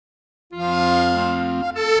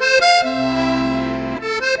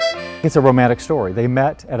It's a romantic story. They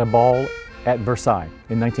met at a ball at Versailles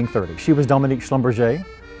in 1930. She was Dominique Schlumberger.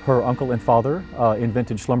 Her uncle and father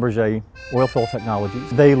invented Schlumberger oilfield technologies.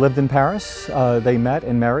 They lived in Paris, they met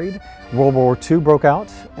and married. World War II broke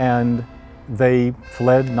out and they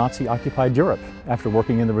fled Nazi-occupied Europe after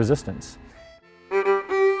working in the resistance.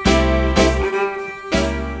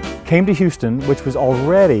 Came to Houston, which was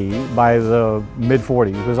already, by the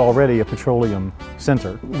mid-40s, was already a petroleum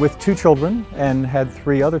center, with 2 children and had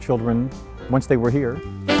 3 other children once they were here.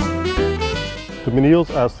 The Menils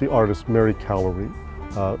asked the artist Mary Callery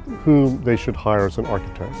whom they should hire as an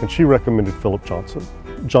architect, and she recommended Philip Johnson.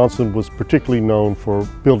 Johnson was particularly known for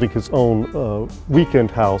building his own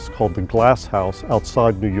weekend house called the Glass House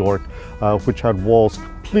outside New York, which had walls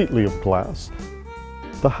completely of glass.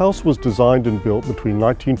 The house was designed and built between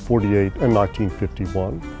 1948 and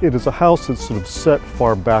 1951. It is a house that's sort of set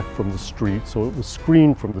far back from the street, so it was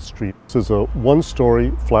screened from the street. This is a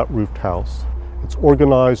 1-story flat-roofed house. It's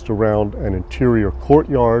organized around an interior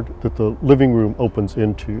courtyard that the living room opens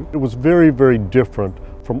into. It was very, very different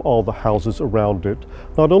from all the houses around it,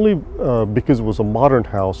 not only because it was a modern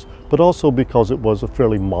house, but also because it was a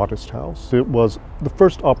fairly modest house. It was the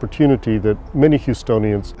first opportunity that many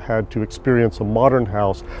Houstonians had to experience a modern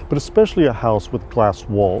house, but especially a house with glass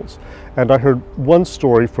walls. And I heard one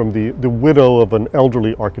story from the widow of an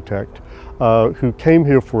elderly architect who came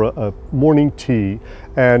here for a morning tea,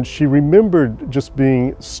 and she remembered just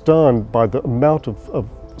being stunned by the amount of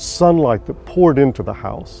sunlight that poured into the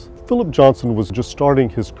house. Philip Johnson was just starting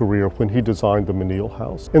his career when he designed the Menil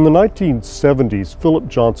house. In the 1970s, Philip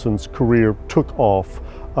Johnson's career took off,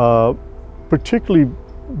 particularly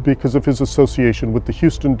because of his association with the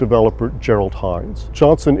Houston developer Gerald Hines.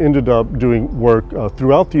 Johnson ended up doing work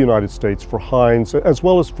throughout the United States for Hines as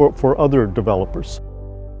well as for other developers.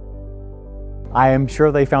 I am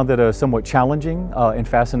sure they found it a somewhat challenging and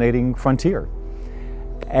fascinating frontier,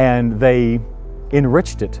 and they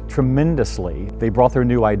enriched it tremendously. They brought their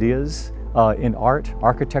new ideas in art,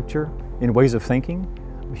 architecture, in ways of thinking,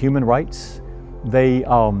 human rights.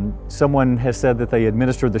 Someone has said that they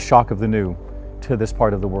administered the shock of the new to this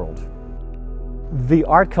part of the world. The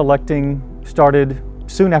art collecting started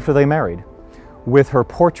soon after they married, with her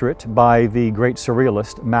portrait by the great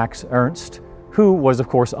surrealist Max Ernst, who was of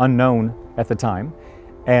course unknown at the time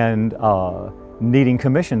and needing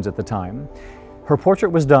commissions at the time. Her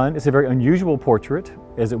portrait was done. It's a very unusual portrait,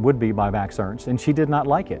 as it would be by Max Ernst, and she did not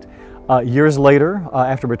like it. Years later,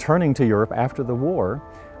 after returning to Europe after the war,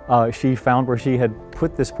 she found where she had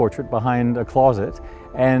put this portrait behind a closet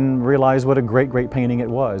and realized what a great, great painting it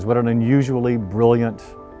was, what an unusually brilliant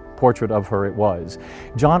portrait of her it was.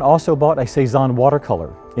 John also bought a Cézanne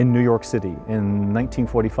watercolor in New York City in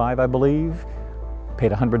 1945, I believe,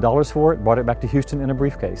 paid $100 for it, brought it back to Houston in a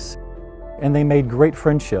briefcase. And they made great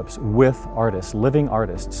friendships with artists, living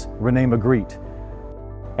artists, Rene Magritte,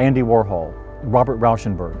 Andy Warhol, Robert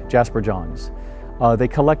Rauschenberg, Jasper Johns. They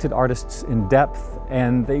collected artists in depth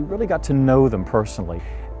and they really got to know them personally.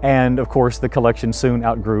 And of course the collection soon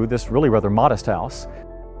outgrew this really rather modest house.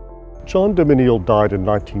 John de Menil died in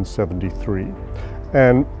 1973.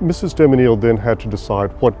 And Mrs. de Menil then had to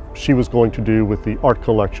decide what she was going to do with the art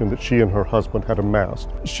collection that she and her husband had amassed.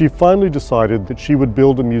 She finally decided that she would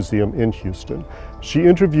build a museum in Houston. She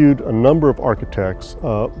interviewed a number of architects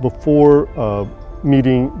before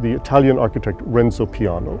meeting the Italian architect Renzo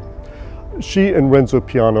Piano. She and Renzo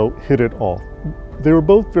Piano hit it off. They were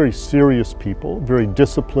both very serious people, very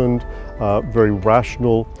disciplined, very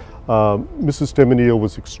rational. Mrs. de Menil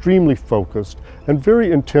was extremely focused and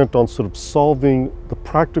very intent on sort of solving the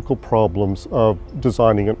practical problems of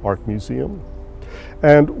designing an art museum.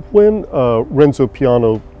 And when Renzo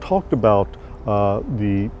Piano talked about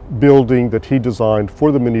the building that he designed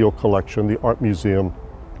for the Menil Collection, the art museum,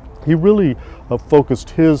 he really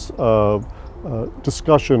focused his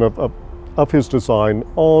discussion of his design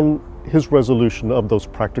on his resolution of those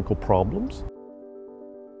practical problems.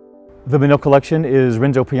 The Menil Collection is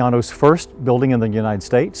Renzo Piano's first building in the United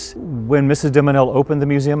States. When Mrs. de Menil opened the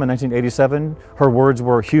museum in 1987, her words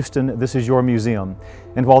were, "Houston, this is your museum."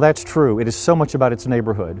 And while that's true, it is so much about its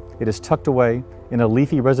neighborhood. It is tucked away in a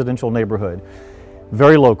leafy residential neighborhood,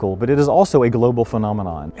 very local, but it is also a global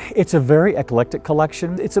phenomenon. It's a very eclectic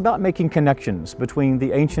collection. It's about making connections between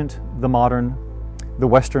the ancient, the modern, the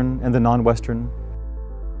Western, and the non-Western.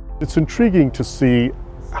 It's intriguing to see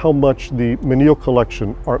how much the Menil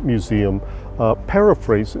Collection Art Museum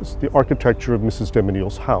paraphrases the architecture of Mrs. de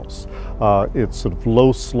Menil's house. It's sort of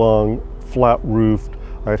low-slung, flat-roofed.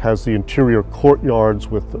 It has the interior courtyards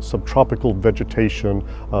with subtropical vegetation,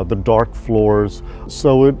 the dark floors.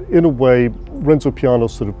 So in a way, Renzo Piano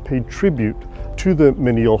sort of paid tribute to the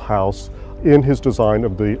Menil house in his design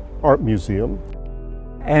of the art museum.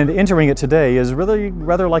 And entering it today is really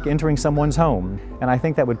rather like entering someone's home. And I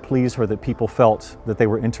think that would please her, that people felt that they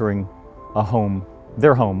were entering a home,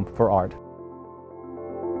 their home for art.